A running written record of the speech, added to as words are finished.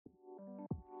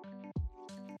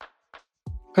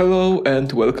Hello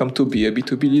and welcome to Be a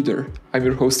B2B Leader. I'm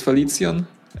your host Felician,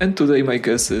 and today my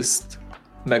guest is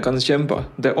Meaghan Ziemba,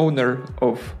 the owner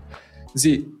of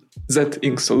Z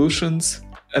Inc. Solutions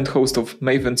and host of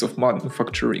Mavens of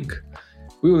Manufacturing.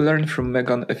 We will learn from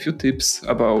Meaghan a few tips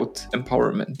about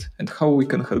empowerment and how we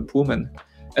can help women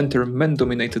enter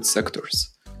men-dominated sectors.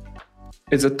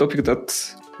 It's a topic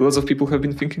that lots of people have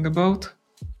been thinking about.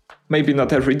 Maybe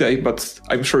not every day, but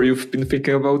I'm sure you've been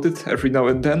thinking about it every now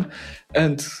and then.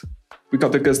 And we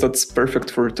got a guest that's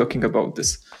perfect for talking about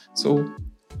this. So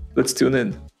let's tune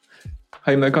in.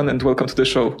 Hi, Meaghan, and welcome to the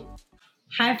show.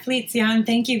 Hi, Felician.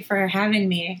 Thank you for having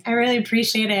me. I really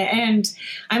appreciate it. And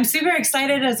I'm super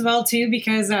excited as well, too,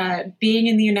 because being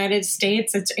in the United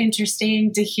States, it's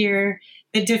interesting to hear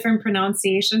the different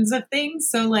pronunciations of things.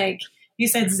 So like you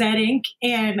said Z Inc.,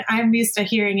 and I'm used to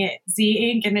hearing it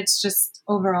Z Inc., and it's just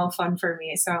overall fun for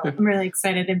me. So I'm really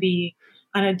excited to be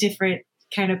on a different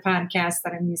kind of podcast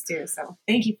that I'm used to. So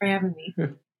thank you for having me.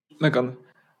 Meaghan,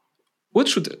 what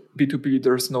should B2B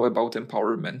leaders know about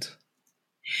empowerment?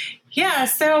 Yeah,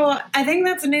 so I think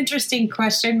that's an interesting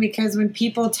question because when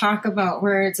people talk about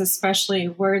words, especially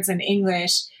words in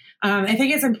English, I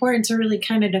think it's important to really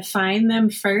kind of define them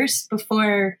first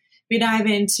before we dive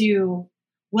into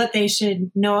what they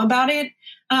should know about it.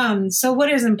 So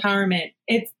what is empowerment?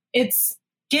 It's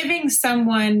giving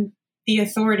someone the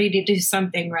authority to do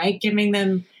something, right? Giving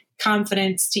them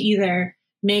confidence to either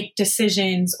make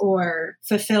decisions or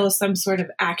fulfill some sort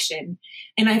of action.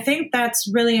 And I think that's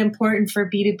really important for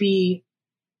B2B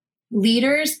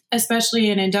leaders, especially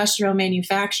in industrial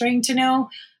manufacturing, to know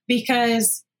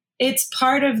because it's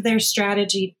part of their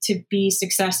strategy to be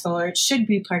successful, or it should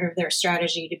be part of their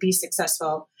strategy to be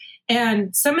successful.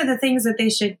 And some of the things that they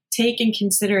should take in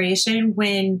consideration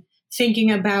when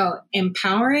thinking about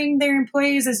empowering their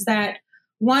employees is that,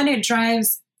 one, it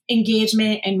drives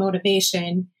engagement and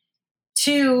motivation.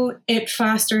 2, it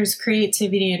fosters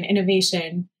creativity and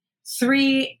innovation.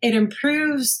 3, it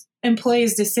improves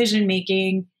employees'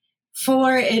 decision-making.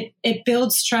 4, it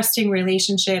builds trusting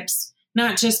relationships,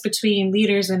 not just between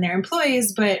leaders and their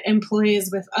employees, but employees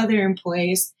with other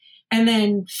employees. And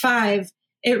then 5,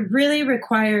 it really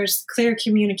requires clear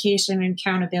communication and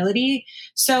accountability.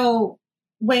 So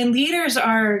when leaders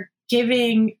are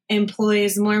giving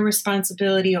employees more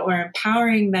responsibility or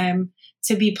empowering them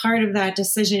to be part of that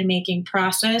decision-making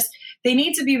process, they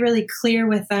need to be really clear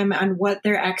with them on what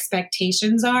their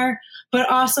expectations are, but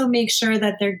also make sure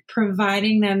that they're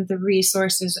providing them the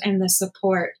resources and the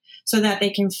support so that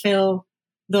they can fill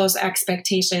those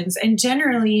expectations. And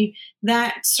generally,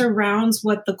 that surrounds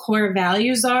what the core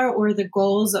values are or the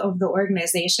goals of the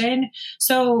organization.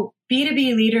 So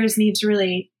B2B leaders need to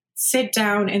really sit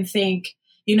down and think,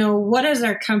 what is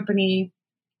our company?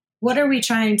 What are we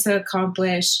trying to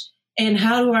accomplish? And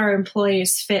how do our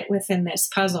employees fit within this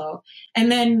puzzle?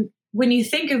 And then when you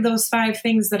think of those 5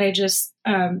 things that I just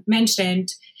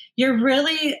mentioned, you're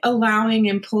really allowing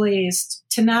employees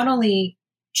to not only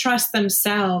trust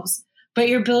themselves, but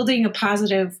you're building a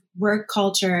positive work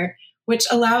culture, which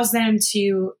allows them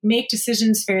to make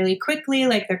decisions fairly quickly,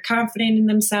 like they're confident in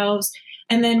themselves.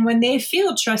 And then when they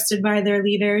feel trusted by their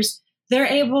leaders, they're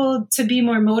able to be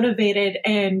more motivated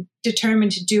and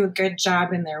determined to do a good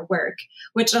job in their work,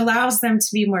 which allows them to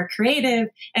be more creative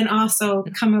and also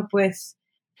come up with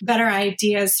better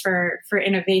ideas for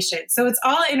innovation. So it's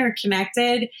all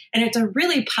interconnected, and it's a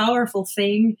really powerful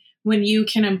thing when you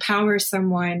can empower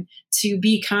someone to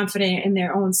be confident in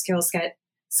their own skill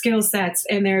sets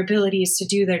and their abilities to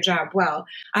do their job well.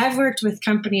 I've worked with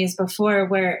companies before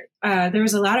where there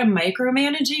was a lot of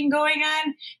micromanaging going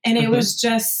on, and it was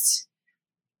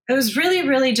really,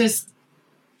 really just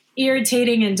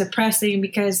irritating and depressing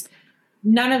because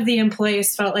none of the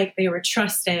employees felt like they were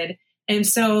trusted. And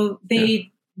so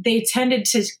they tended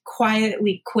to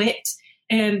quietly quit.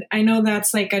 And I know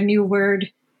that's like a new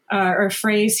word or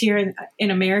phrase here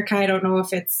in America. I don't know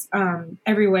if it's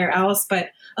everywhere else,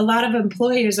 but a lot of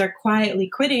employers are quietly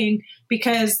quitting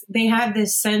because they have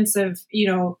this sense of,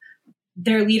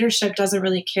 their leadership doesn't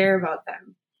really care about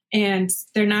them. And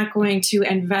they're not going to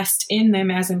invest in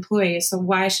them as employees. So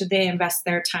why should they invest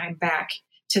their time back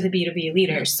to the B2B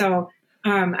leaders? So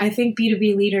I think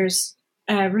B2B leaders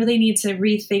really need to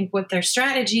rethink what their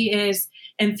strategy is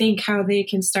and think how they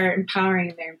can start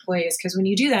empowering their employees. Because when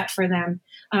you do that for them,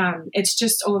 it's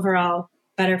just overall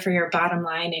better for your bottom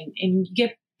line and you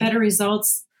get better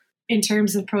results in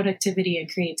terms of productivity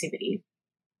and creativity.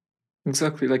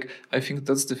 Exactly. Like, I think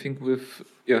that's the thing with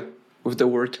the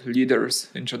word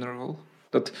leaders in general,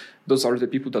 that those are the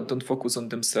people that don't focus on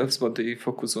themselves, but they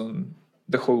focus on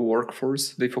the whole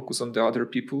workforce. They focus on the other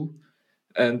people,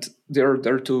 and they are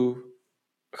there to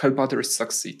help others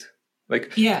succeed.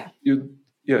 Like Yeah. you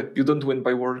don't win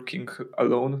by working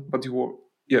alone, but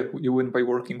you win by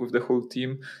working with the whole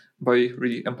team, by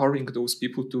really empowering those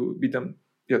people to be them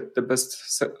the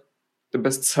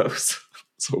best selves.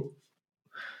 So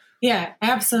Yeah,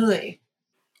 absolutely.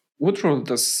 what role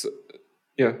does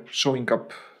showing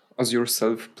up as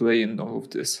yourself play in all of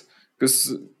this?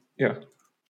 Because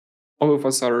all of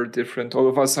us are different, all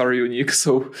of us are unique,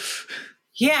 so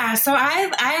Yeah, so I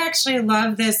actually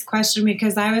love this question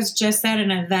because I was just at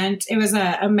an event. It was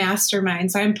a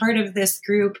mastermind. So I'm part of this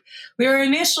group. We were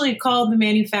initially called the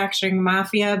Manufacturing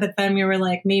Mafia, but then we were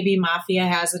like, maybe Mafia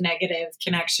has a negative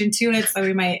connection to it. So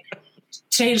we might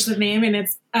change the name. And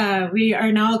it's we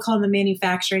are now called the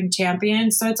Manufacturing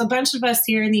Champions. So it's a bunch of us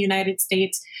here in the United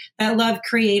States that love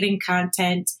creating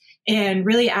content and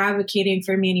really advocating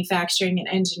for manufacturing and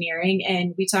engineering.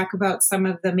 And we talk about some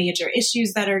of the major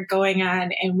issues that are going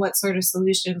on and what sort of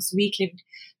solutions we can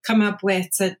come up with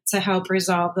to help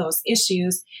resolve those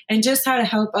issues, and just how to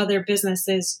help other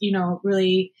businesses,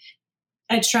 really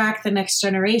attract the next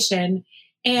generation.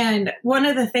 And one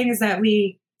of the things that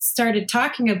we started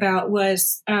talking about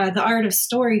was the art of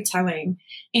storytelling,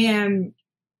 and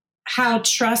how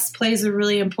trust plays a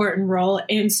really important role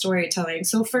in storytelling.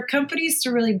 So for companies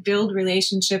to really build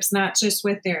relationships, not just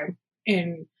with their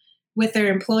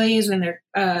employees and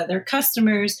their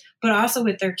customers, but also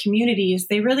with their communities,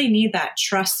 they really need that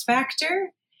trust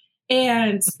factor.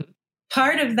 And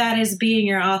part of that is being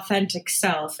your authentic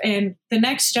self. And the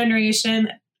next generation,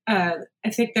 I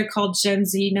think they're called Gen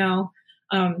Z now.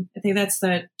 I think that's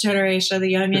the generation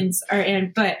the youngins are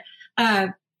in. But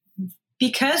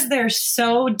because they're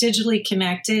so digitally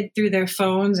connected through their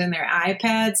phones and their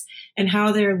iPads and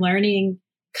how they're learning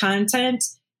content,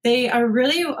 they are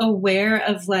really aware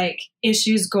of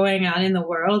issues going on in the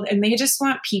world, and they just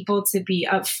want people to be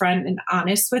upfront and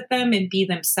honest with them and be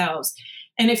themselves.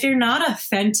 And if you're not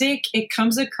authentic, it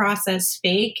comes across as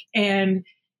fake, and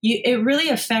it really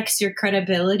affects your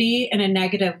credibility in a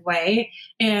negative way,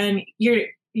 and you're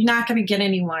not going to get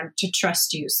anyone to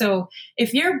trust you. So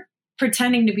if you're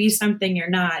pretending to be something you're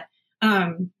not,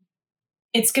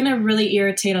 it's going to really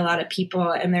irritate a lot of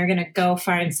people, and they're going to go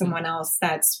find someone else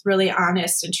that's really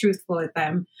honest and truthful with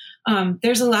them.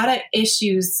 There's a lot of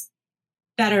issues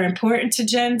that are important to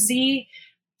Gen Z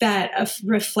that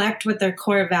reflect what their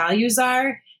core values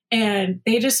are, and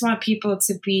they just want people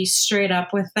to be straight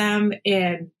up with them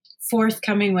and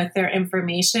forthcoming with their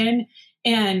information.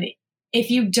 And if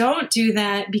you don't do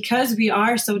that, because we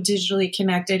are so digitally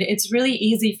connected, it's really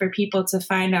easy for people to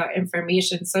find out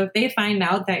information. So if they find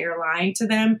out that you're lying to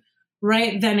them,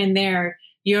 right then and there,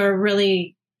 you're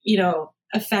really,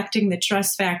 affecting the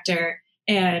trust factor.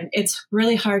 And it's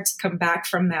really hard to come back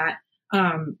from that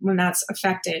when that's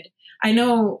affected. I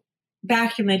know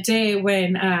back in the day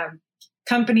when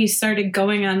companies started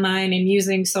going online and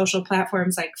using social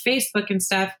platforms like Facebook and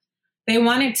stuff, they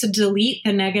wanted to delete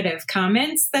the negative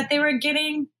comments that they were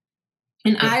getting.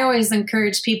 And I always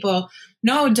encourage people,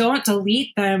 no, don't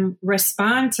delete them,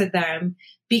 respond to them,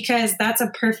 because that's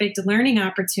a perfect learning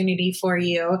opportunity for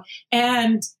you.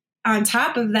 And on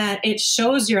top of that, it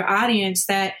shows your audience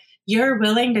that you're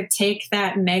willing to take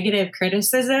that negative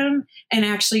criticism and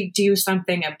actually do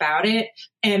something about it.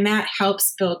 And that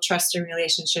helps build trust and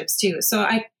relationships too. So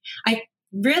I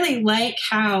really like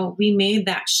how we made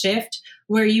that shift,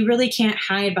 where you really can't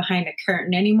hide behind a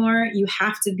curtain anymore. You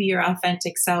have to be your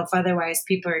authentic self. Otherwise,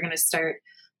 people are going to start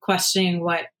questioning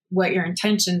what your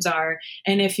intentions are,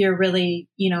 and if you're really,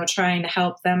 trying to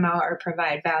help them out or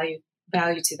provide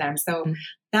value to them. So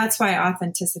that's why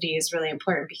authenticity is really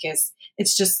important, because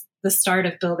it's just the start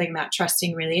of building that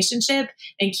trusting relationship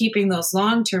and keeping those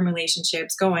long-term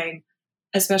relationships going,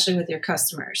 especially with your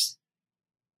customers.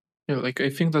 Yeah, I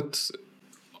think that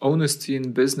honesty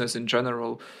in business in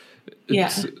general,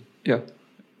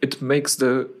 it makes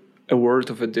a world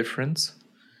of a difference,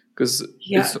 because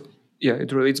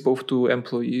it relates both to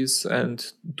employees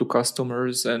and to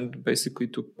customers and basically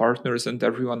to partners and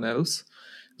everyone else.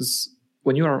 Because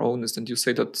when you are honest and you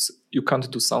say that you can't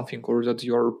do something, or that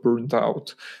you are burned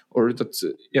out, or that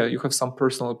you have some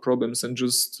personal problems and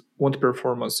just won't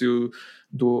perform as you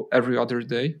do every other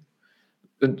day,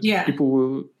 then people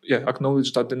will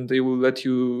acknowledge that, and they will let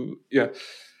you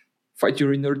fight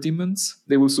your inner demons.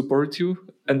 They will support you,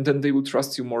 and then they will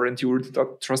trust you more, and you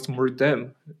will trust more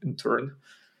them in turn.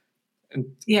 And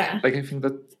I think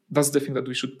that's the thing that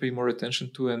we should pay more attention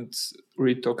to and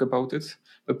really talk about it.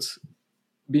 That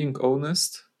being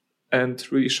honest and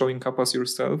really showing up as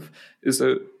yourself is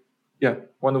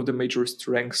one of the major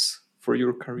strengths for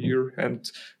your career and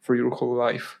for your whole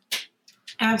life.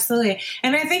 Absolutely.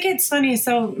 And I think it's funny.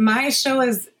 So my show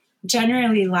is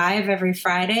generally live every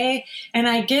Friday, and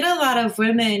I get a lot of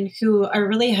women who are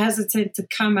really hesitant to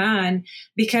come on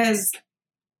because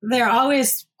they're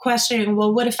always questioning,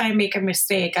 well, what if I make a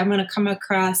mistake? I'm going to come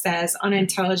across as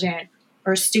unintelligent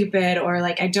or stupid, or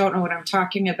like, I don't know what I'm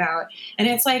talking about. And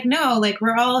it's like, no, like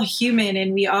we're all human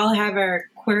and we all have our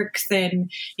quirks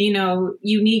and, you know,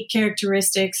 unique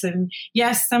characteristics. And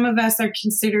yes, some of us are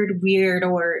considered weird,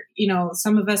 or, you know,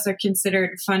 some of us are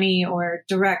considered funny or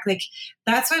direct. Like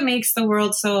that's what makes the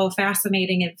world so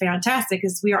fascinating and fantastic,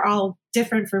 is we are all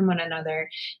different from one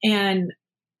another. And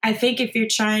I think if you're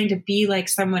trying to be like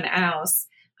someone else,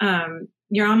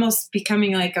 you're almost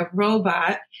becoming like a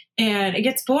robot, and it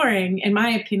gets boring, in my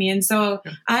opinion. So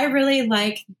I really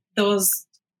like those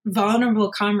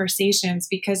vulnerable conversations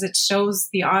because it shows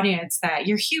the audience that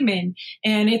you're human,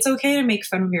 and it's okay to make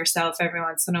fun of yourself every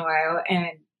once in a while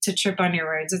and to trip on your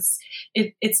words.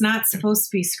 It's not supposed to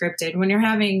be scripted. When you're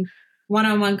having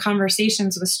one-on-one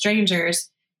conversations with strangers,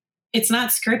 it's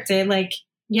not scripted. Like,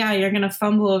 yeah, you're going to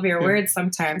fumble over your words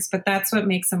sometimes, but that's what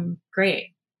makes them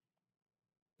great.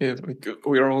 Yeah, like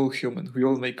we are all human. We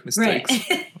all make mistakes.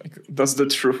 Right. Like, that's the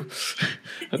truth.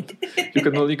 And you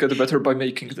can only get better by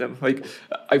making them. Like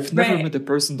I've never met a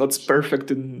person that's perfect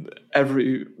in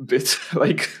every bit.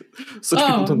 Like such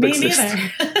people don't exist.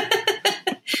 Neither.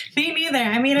 Me neither.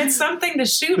 I mean, it's something to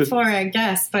shoot for, I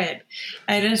guess, but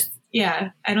I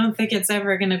don't think it's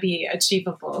ever going to be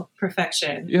achievable,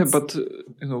 perfection. Yeah, but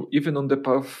you know, even on the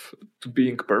path to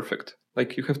being perfect,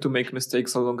 like you have to make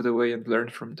mistakes along the way and learn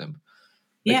from them.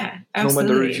 Like, yeah,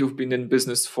 absolutely. No matter if you've been in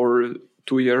business for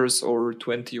 2 years or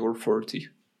 20 or 40,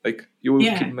 like you will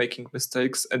keep making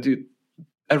mistakes, and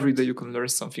every day you can learn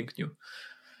something new.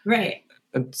 Right.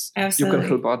 And absolutely. You can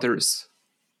help others.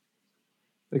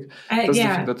 Like that's the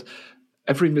thing, that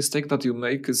every mistake that you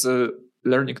make is a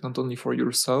learning, not only for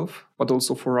yourself, but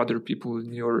also for other people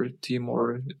in your team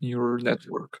or in your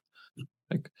network.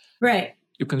 Like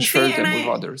you can share them with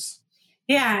others.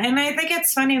 Yeah, and I think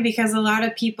it's funny because a lot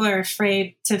of people are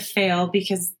afraid to fail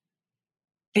because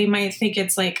they might think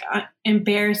it's like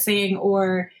embarrassing,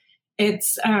 or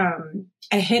it's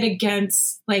a hit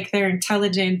against like their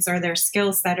intelligence or their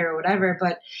skill set or whatever.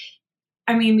 But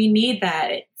I mean, we need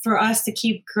that for us to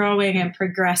keep growing and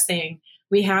progressing.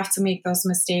 We have to make those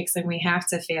mistakes and we have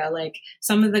to fail. Like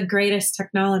some of the greatest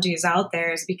technologies out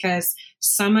there is because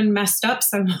someone messed up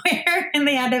somewhere and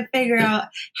they had to figure out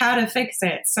how to fix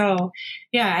it. So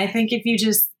yeah, I think if you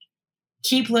just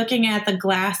keep looking at the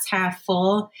glass half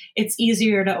full, it's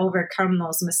easier to overcome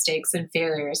those mistakes and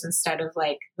failures instead of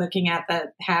like looking at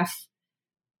the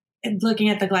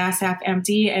glass half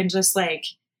empty and just like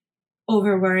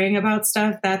over worrying about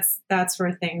stuff. That's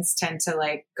where things tend to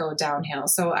like go downhill.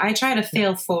 So I try to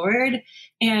fail forward.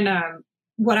 And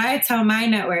what I tell my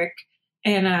network,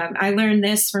 and I learned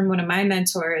this from one of my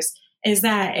mentors, is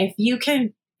that if you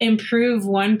can improve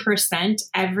 1%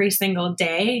 every single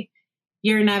day,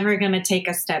 you're never going to take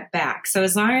a step back. So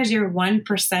as long as you're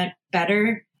 1%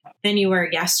 better than you were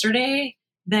yesterday,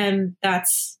 then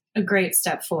that's a great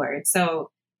step forward.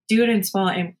 So do it in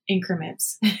small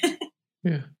increments.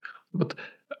 Yeah. But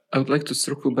I would like to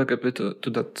circle back a bit to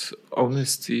that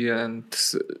honesty and,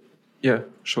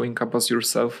 showing up as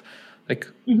yourself. Like,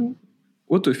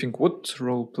 what do you think? What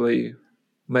role play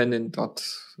men in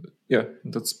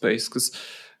that space? Because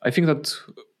I think that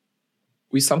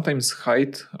we sometimes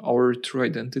hide our true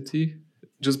identity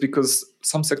just because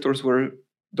some sectors were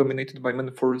dominated by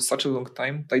men for such a long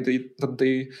time that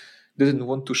they didn't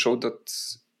want to show that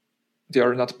they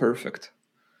are not perfect.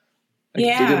 Like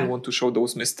they didn't want to show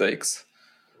those mistakes.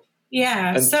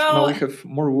 Yeah. And now we have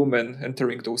more women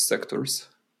entering those sectors.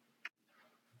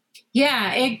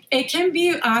 Yeah, it can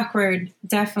be awkward,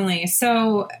 definitely.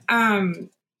 So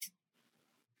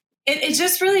it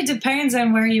just really depends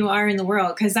on where you are in the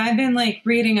world. Because I've been like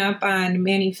reading up on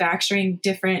manufacturing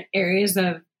different areas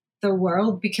of the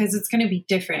world because it's going to be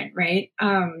different, right?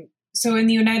 So in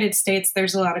the United States,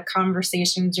 there's a lot of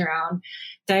conversations around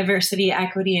diversity,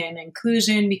 equity, and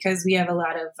inclusion because we have a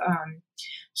lot of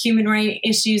human rights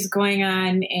issues going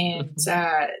on, and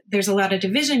there's a lot of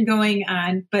division going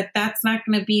on, but that's not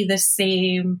going to be the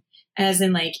same as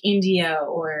in like India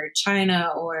or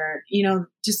China or,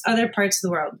 just other parts of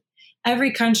the world.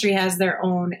 Every country has their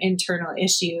own internal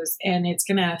issues, and it's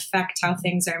going to affect how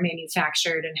things are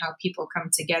manufactured and how people come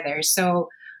together. So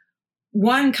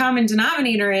one common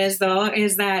denominator is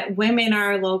that women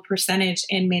are a low percentage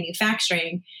in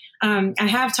manufacturing. I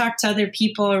have talked to other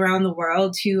people around the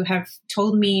world who have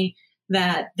told me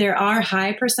that there are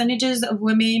high percentages of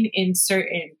women in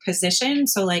certain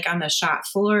positions. So like on the shop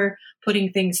floor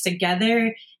putting things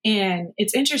together. And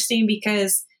it's interesting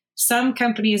because some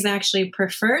companies actually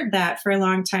preferred that for a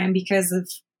long time because of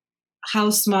how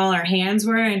small our hands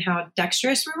were and how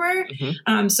dexterous we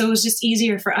were. So it was just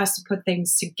easier for us to put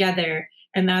things together.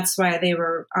 And that's why they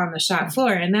were on the shop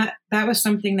floor. And that was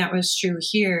something that was true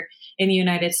here in the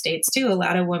United States too. A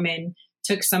lot of women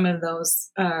took some of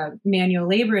those manual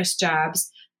laborist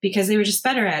jobs because they were just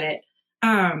better at it.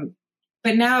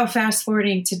 But now fast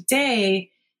forwarding today,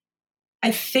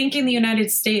 I think in the United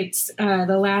States,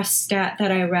 the last stat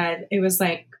that I read, it was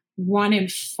like 1 in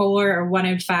 4 or 1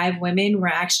 in 5 women were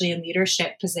actually in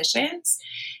leadership positions.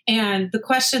 And the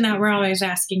question that we're always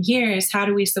asking here is, how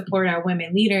do we support our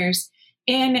women leaders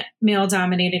in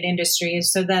male-dominated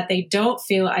industries so that they don't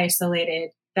feel isolated,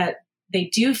 that they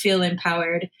do feel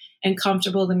empowered and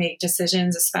comfortable to make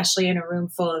decisions, especially in a room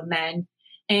full of men,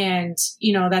 and,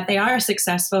 that they are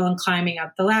successful in climbing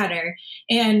up the ladder.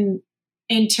 And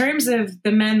in terms of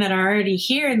the men that are already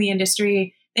here in the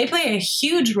industry, they play a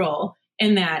huge role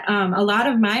in that. A lot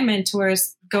of my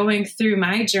mentors going through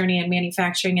my journey in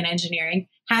manufacturing and engineering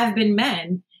have been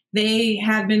men. They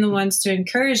have been the ones to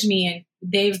encourage me, and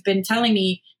they've been telling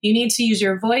me, you need to use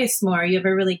your voice more. You have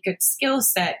a really good skill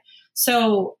set.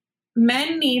 So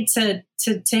men need to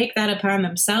take that upon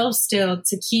themselves still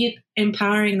to keep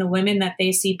empowering the women that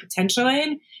they see potential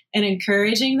in and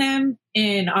encouraging them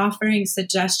and offering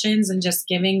suggestions and just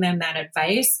giving them that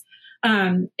advice.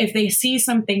 If they see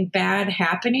something bad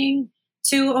happening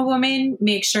to a woman,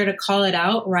 make sure to call it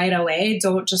out right away.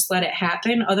 Don't just let it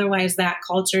happen. Otherwise, that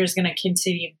culture is going to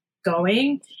continue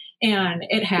going. And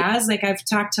it has. Like, I've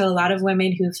talked to a lot of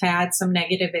women who've had some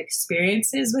negative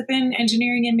experiences within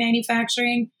engineering and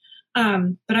manufacturing.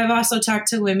 But I've also talked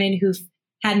to women who've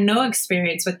had no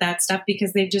experience with that stuff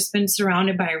because they've just been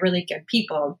surrounded by really good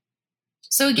people.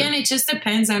 So again, it just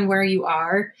depends on where you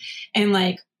are and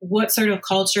like what sort of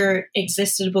culture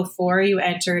existed before you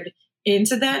entered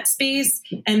into that space,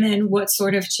 and then what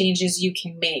sort of changes you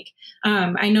can make.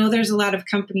 I know there's a lot of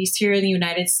companies here in the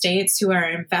United States who are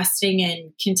investing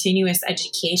in continuous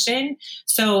education.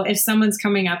 So if someone's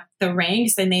coming up the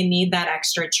ranks and they need that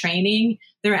extra training,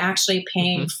 they're actually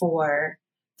paying for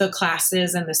the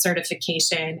classes and the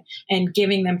certification and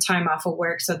giving them time off of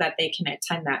work so that they can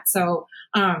attend that. So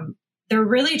they're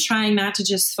really trying not to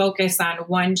just focus on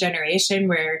one generation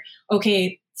where,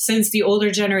 okay, since the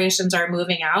older generations are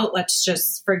moving out, let's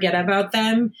just forget about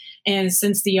them. And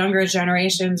since the younger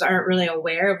generations aren't really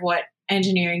aware of what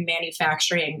engineering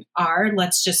manufacturing are,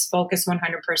 let's just focus 100%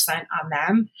 on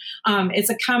them.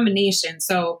 It's a combination.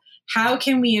 So how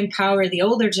can we empower the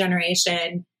older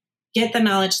generation, get the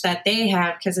knowledge that they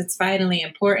have, because it's vitally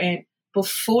important,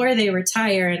 before they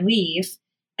retire and leave?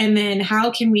 And then how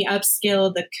can we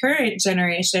upskill the current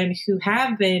generation who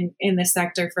have been in the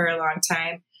sector for a long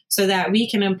time, so that we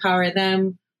can empower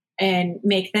them and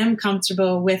make them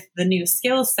comfortable with the new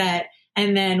skill set?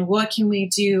 And then what can we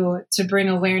do to bring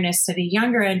awareness to the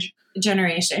younger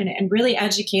generation and really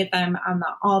educate them on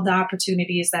all the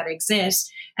opportunities that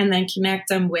exist, and then connect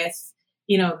them with,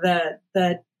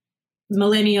 the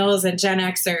millennials and Gen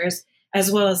Xers,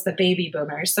 as well as the baby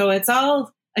boomers. So it's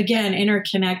all, again,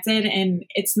 interconnected, and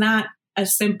it's not a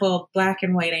simple black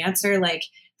and white answer. Like,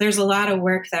 there's a lot of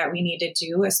work that we need to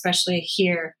do, especially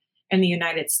here in the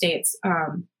United States.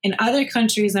 In other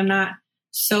countries, I'm not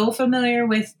so familiar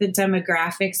with the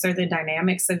demographics or the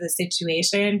dynamics of the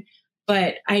situation,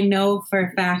 but I know for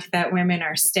a fact that women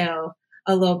are still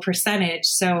a low percentage.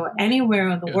 So anywhere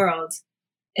in the world,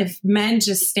 if men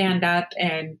just stand up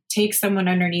and take someone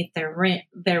underneath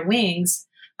their wings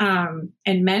and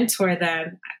mentor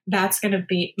them, that's going to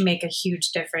make a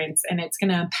huge difference. And it's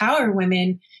going to empower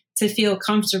women to feel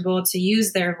comfortable to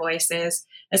use their voices,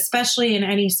 especially in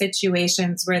any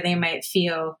situations where they might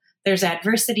feel there's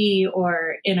adversity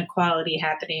or inequality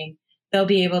happening. They'll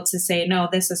be able to say, no,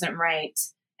 this isn't right,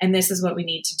 and this is what we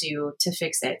need to do to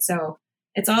fix it. So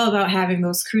it's all about having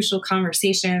those crucial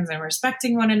conversations and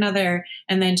respecting one another,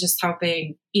 and then just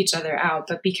helping each other out.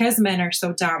 But because men are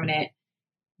so dominant,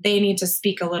 they need to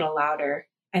speak a little louder,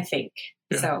 I think.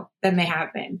 So than they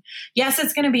have been. Yes,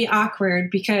 it's going to be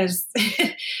awkward because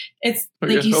it's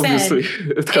like you said,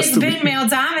 it's been male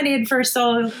dominated for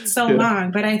so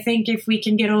long. But I think if we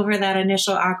can get over that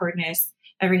initial awkwardness,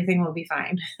 everything will be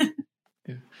fine.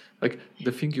 Like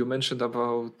the thing you mentioned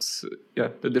about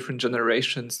the different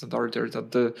generations that are there,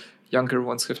 that the younger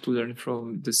ones have to learn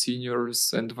from the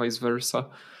seniors and vice versa.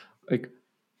 Like,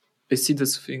 I see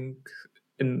this thing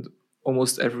in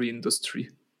almost every industry.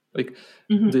 Like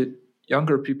the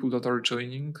younger people that are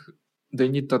joining, they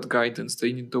need that guidance.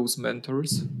 They need those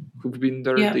mentors who've been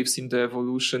there. Yeah. They've seen the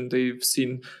evolution. They've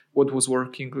seen what was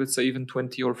working, let's say even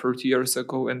 20 or 30 years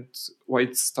ago, and why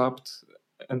it stopped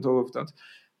and all of that.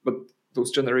 But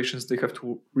those generations, they have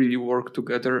to really work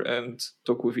together and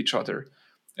talk with each other.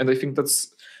 And I think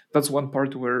that's one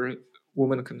part where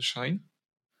women can shine,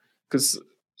 because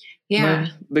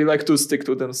men, they like to stick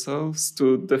to themselves,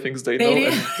 to the things they know.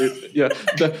 And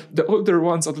the older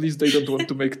ones, at least, they don't want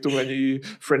to make too many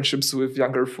friendships with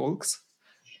younger folks.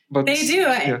 But they do.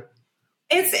 Yeah.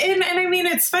 And I mean,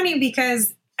 it's funny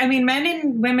because I mean, men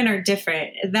and women are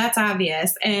different. That's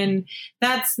obvious. And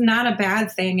that's not a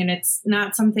bad thing. And it's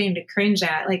not something to cringe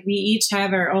at. Like, we each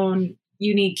have our own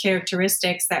unique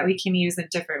characteristics that we can use in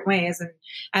different ways. And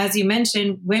as you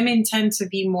mentioned, women tend to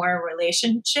be more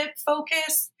relationship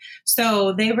focused.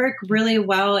 So they work really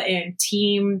well in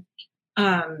team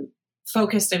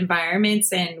focused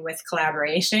environments and with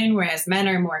collaboration, whereas men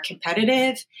are more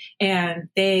competitive and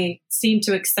they seem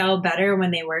to excel better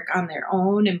when they work on their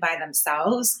own and by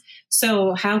themselves.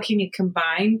 So how can you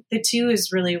combine the two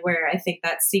is really where I think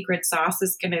that secret sauce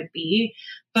is going to be.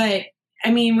 But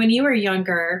I mean, when you were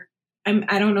younger,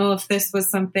 I don't know if this was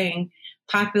something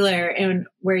popular in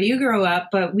where you grew up,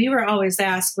 but we were always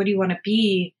asked, what do you want to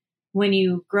be when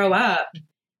you grow up?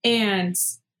 And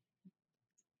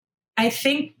I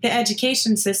think the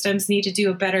education systems need to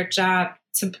do a better job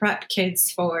to prep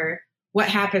kids for what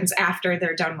happens after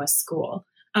they're done with school.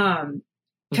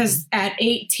 Because at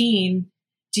 18,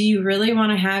 do you really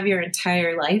want to have your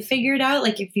entire life figured out?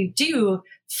 Like, if you do,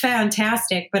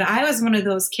 fantastic. But I was one of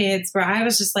those kids where I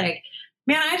was just like,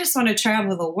 man, I just want to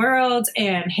travel the world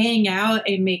and hang out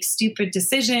and make stupid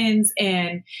decisions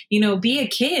and, be a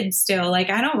kid still. Like,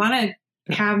 I don't want to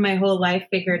have my whole life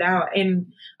figured out.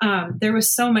 And there was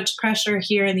so much pressure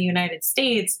here in the United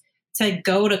States to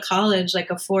go to college,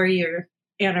 like a 4-year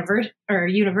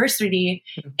university,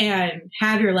 and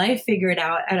have your life figured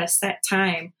out at a set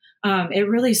time. It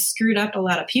really screwed up a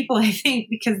lot of people, I think,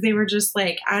 because they were just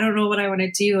like, I don't know what I want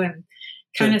to do. And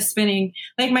kind of spinning.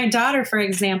 Like my daughter, for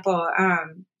example,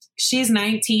 she's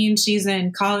 19. She's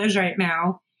in college right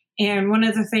now. And one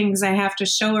of the things I have to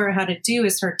show her how to do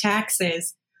is her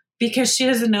taxes, because she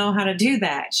doesn't know how to do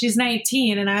that. She's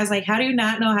 19. And I was like, how do you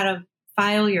not know how to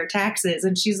file your taxes?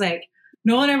 And she's like,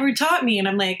 no one ever taught me. And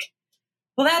I'm like,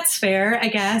 well, that's fair, I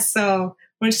guess. So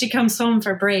when she comes home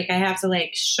for break, I have to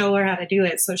like show her how to do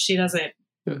it so she doesn't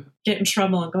get in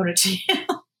trouble and go to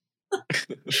jail.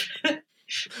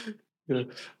 Yeah,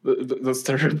 that's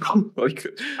terrible. Like,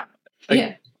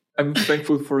 I'm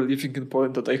thankful for living in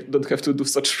Poland that I don't have to do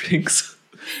such things.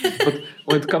 But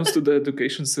when it comes to the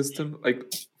education system, like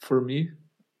for me,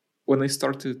 when I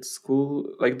started school,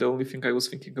 like the only thing I was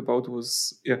thinking about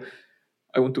was,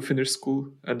 I want to finish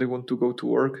school and I want to go to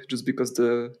work, just because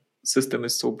the system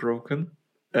is so broken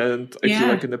and I feel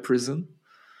like in a prison.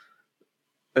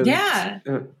 And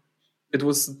it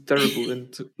was terrible.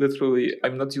 And literally,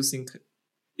 I'm not using,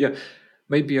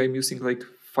 maybe I'm using like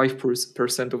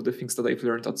 5% of the things that I've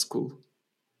learned at school,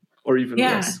 or even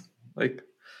less. Like,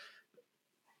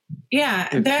 I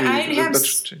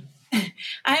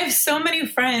have so many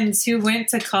friends who went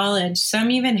to college. Some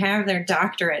even have their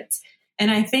doctorates. And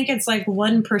I think it's like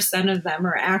 1% of them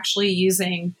are actually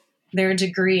using their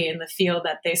degree in the field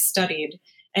that they studied.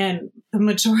 And the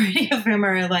majority of them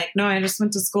are like, no, I just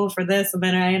went to school for this. And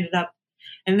then I ended up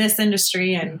in this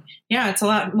industry. And it's a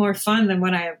lot more fun than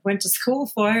what I went to school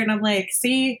for. And I'm like,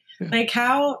 see, like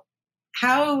how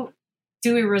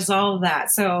do we resolve that?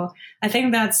 So I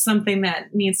think that's something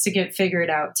that needs to get figured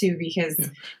out too, because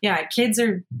kids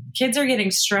are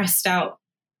getting stressed out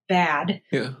bad.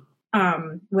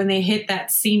 When they hit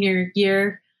that senior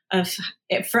year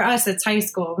for us, it's high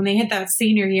school. When they hit that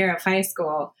senior year of high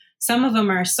school, some of them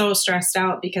are so stressed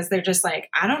out because they're just like,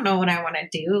 I don't know what I want to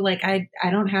do. Like, I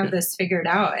don't have this figured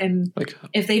out. And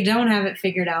if they don't have it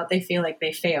figured out, they feel like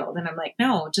they failed. And I'm like,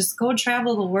 no, just go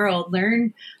travel the world,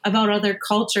 learn about other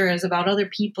cultures, about other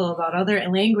people, about other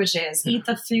languages, eat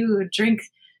the food, drink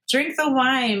the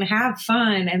wine, have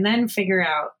fun, and then figure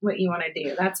out what you want to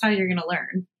do. That's how you're going to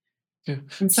learn.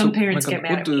 And some parents get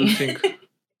mad at me.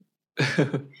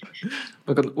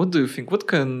 What do you think? What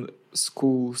can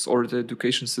schools or the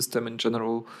education system in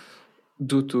general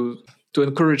do to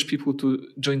encourage people to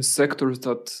join sectors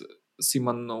that seem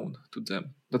unknown to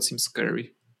them, that seem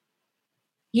scary?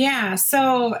 Yeah,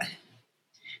 so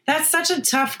that's such a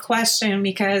tough question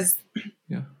because,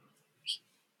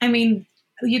 I mean,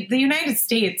 the United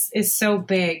States is so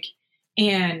big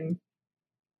and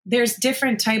there's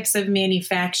different types of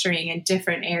manufacturing in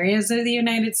different areas of the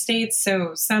United States.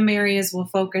 So some areas will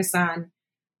focus on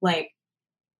like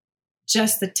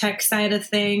just the tech side of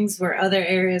things, where other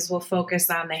areas will focus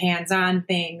on the hands-on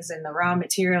things and the raw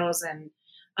materials and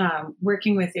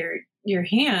working with your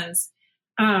hands.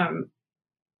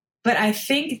 But I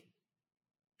think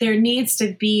there needs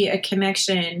to be a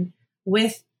connection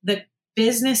with the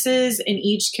businesses in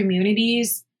each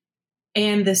communities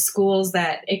and the schools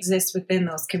that exist within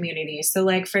those communities. So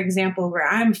like, for example, where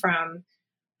I'm from,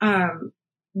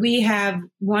 we have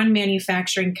one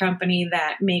manufacturing company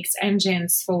that makes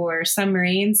engines for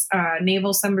submarines,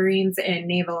 naval submarines and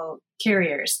naval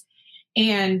carriers.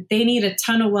 And they need a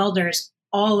ton of welders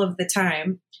all of the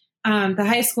time. The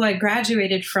high school I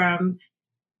graduated from,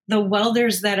 the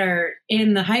welders that are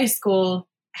in the high school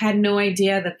had no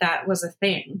idea that that was a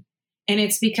thing. And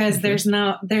it's because they're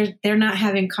not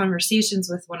having conversations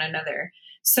with one another.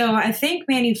 So I think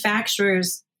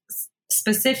manufacturers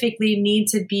specifically need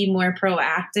to be more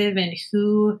proactive in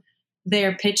who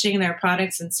they're pitching their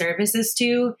products and services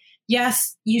to.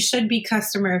 Yes, you should be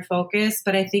customer focused,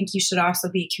 but I think you should also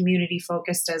be community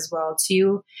focused as well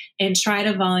too, and try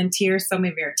to volunteer some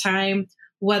of your time,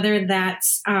 whether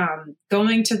that's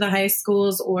going to the high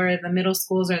schools or the middle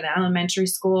schools or the elementary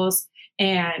schools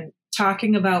and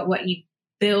talking about what you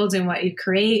build and what you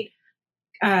create,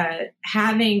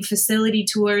 having facility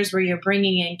tours where you're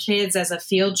bringing in kids as a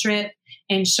field trip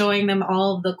and showing them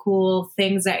all of the cool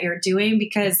things that you're doing,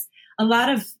 because a lot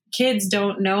of kids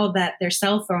don't know that their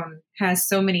cell phone has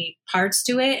so many parts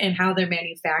to it and how they're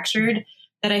manufactured,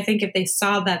 that I think if they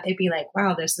saw that, they'd be like,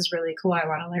 wow, this is really cool. I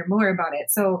want to learn more about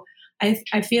it. So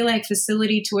I feel like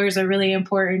facility tours are really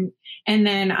important. And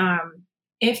then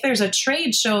if there's a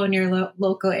trade show in your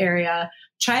local area,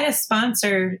 try to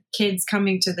sponsor kids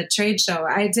coming to the trade show.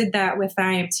 I did that with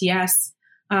IMTS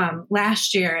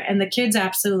last year, and the kids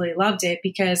absolutely loved it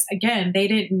because, again, they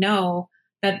didn't know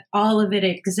that all of it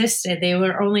existed. They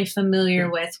were only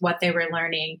familiar with what they were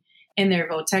learning in their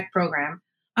VOTEC program.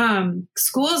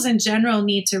 Schools in general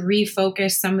need to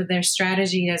refocus some of their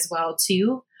strategy as well,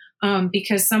 too,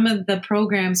 because some of the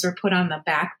programs were put on the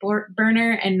back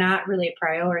burner and not really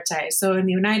prioritized. So in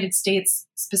the United States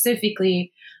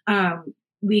specifically,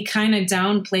 we kind of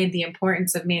downplayed the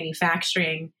importance of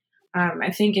manufacturing.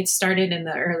 I think it started in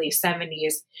the early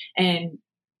 70s, and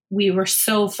we were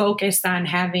so focused on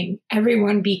having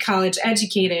everyone be college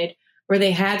educated where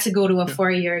they had to go to a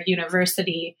 4-year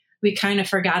university. We kind of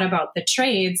forgot about the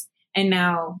trades, and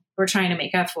now we're trying to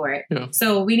make up for it. Yeah.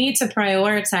 So we need to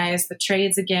prioritize the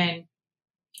trades again.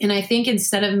 And I think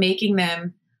instead of making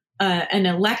them an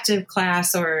elective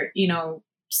class or,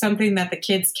 something that the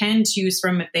kids can choose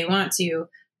from if they want to,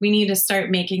 we need to start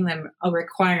making them a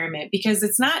requirement, because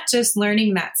it's not just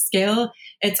learning that skill.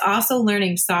 It's also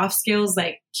learning soft skills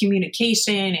like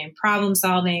communication and problem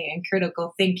solving and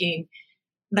critical thinking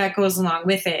that goes along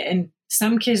with it. And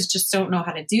some kids just don't know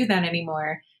how to do that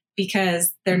anymore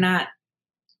because they're not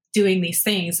doing these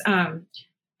things.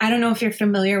 I don't know if you're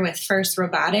familiar with FIRST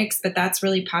Robotics, but that's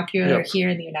really popular here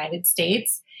in the United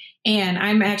States. And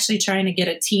I'm actually trying to get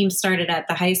a team started at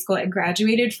the high school I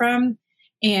graduated from.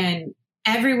 And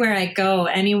everywhere I go,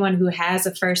 anyone who has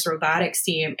a FIRST Robotics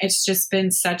team, it's just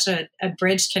been such a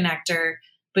bridge connector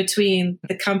between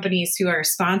the companies who are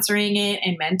sponsoring it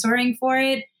and mentoring for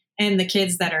it and the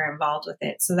kids that are involved with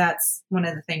it. So that's one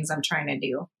of the things I'm trying to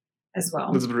do as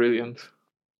well. That's brilliant.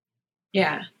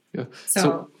 Yeah.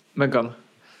 So Meaghan,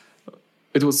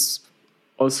 it was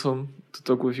awesome to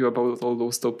talk with you about all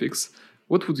those topics.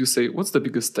 What would you say, what's the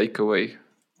biggest takeaway?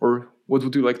 Or what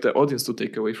would you like the audience to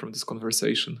take away from this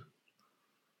conversation?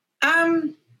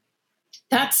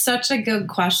 That's such a good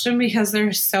question, because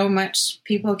there's so much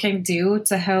people can do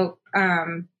to help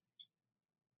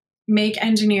make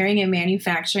engineering and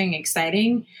manufacturing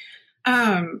exciting.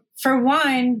 For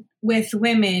one, with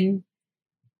women,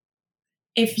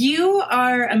 if you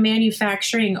are a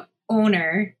manufacturing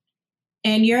owner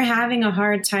and you're having a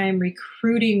hard time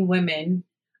recruiting women,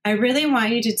 I really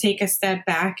want you to take a step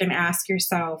back and ask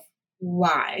yourself,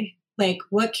 why? Like,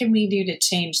 what can we do to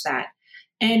change that?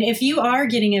 And if you are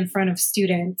getting in front of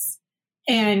students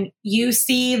and you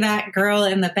see that girl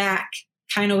in the back,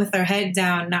 kind of with her head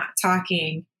down, not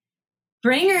talking,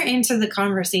 bring her into the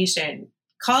conversation,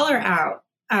 call her out,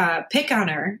 pick on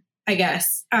her, I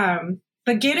guess,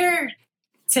 but get her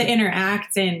to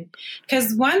interact. And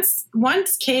because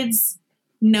once kids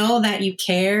know that you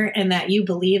care and that you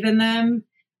believe in them,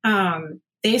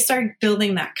 they start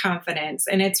building that confidence.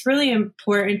 And it's really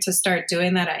important to start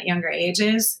doing that at younger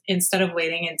ages instead of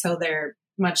waiting until they're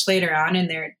much later on in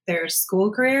their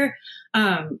school career.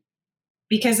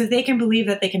 Because if they can believe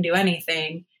that they can do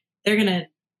anything, they're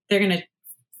gonna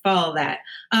follow that.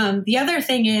 The other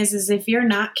thing is if you're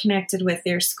not connected with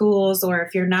their schools, or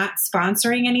if you're not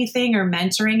sponsoring anything or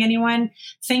mentoring anyone,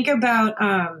 think about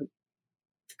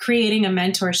creating a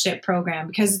mentorship program,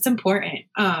 because it's important.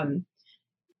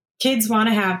 Kids want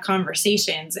to have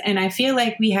conversations, and I feel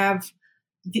like we have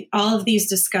all of these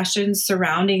discussions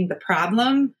surrounding the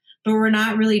problem, but we're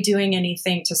not really doing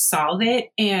anything to solve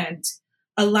it. And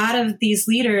a lot of these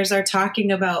leaders are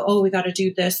talking about, oh, we got to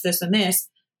do this, this, and this,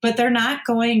 but they're not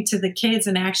going to the kids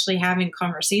and actually having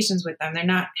conversations with them. They're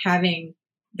not asking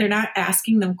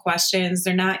them questions.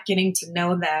 They're not getting to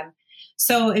know them.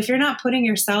 So if you're not putting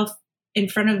yourself in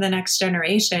front of the next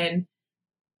generation,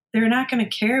 they're not going to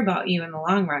care about you in the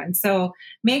long run. So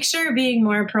make sure you're being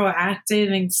more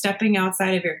proactive and stepping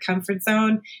outside of your comfort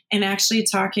zone and actually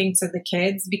talking to the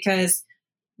kids, because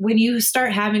when you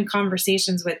start having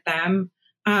conversations with them,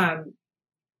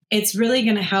 it's really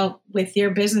going to help with your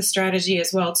business strategy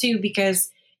as well, too,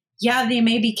 because yeah, they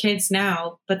may be kids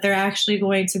now, but they're actually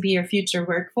going to be your future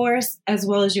workforce as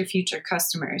well as your future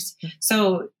customers.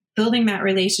 So building that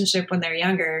relationship when they're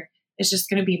younger is just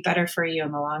going to be better for you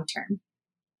in the long term.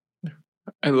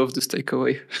 I love this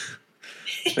takeaway.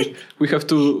 Like, we have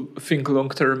to think long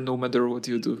term no matter what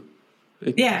you do.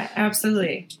 Like, yeah,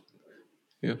 absolutely.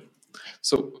 Yeah.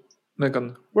 So,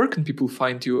 Meaghan, where can people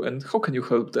find you and how can you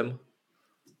help them?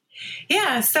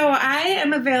 Yeah, so I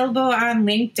am available on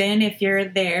LinkedIn if you're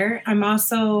there. I'm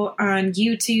also on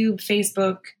YouTube,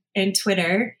 Facebook, and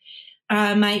Twitter.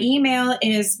 My email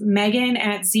is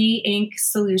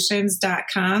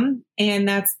meaghan@zincsolutions.com, and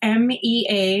that's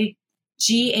MEAGHAN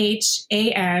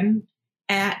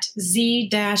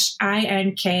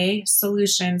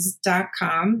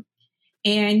 @z-inksolutions.com.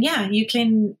 And yeah, you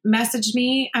can message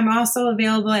me. I'm also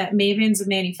available at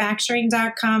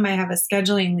mavensmanufacturing.com. I have a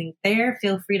scheduling link there.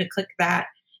 Feel free to click that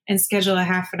and schedule a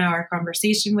half an hour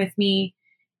conversation with me.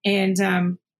 And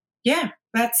yeah,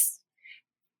 that's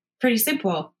pretty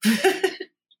simple.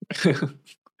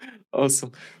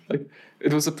 Awesome. Like,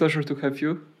 it was a pleasure to have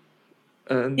you.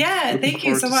 And yeah, thank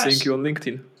you so much. Seeing you on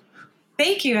LinkedIn.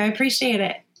 Thank you. I appreciate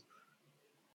it.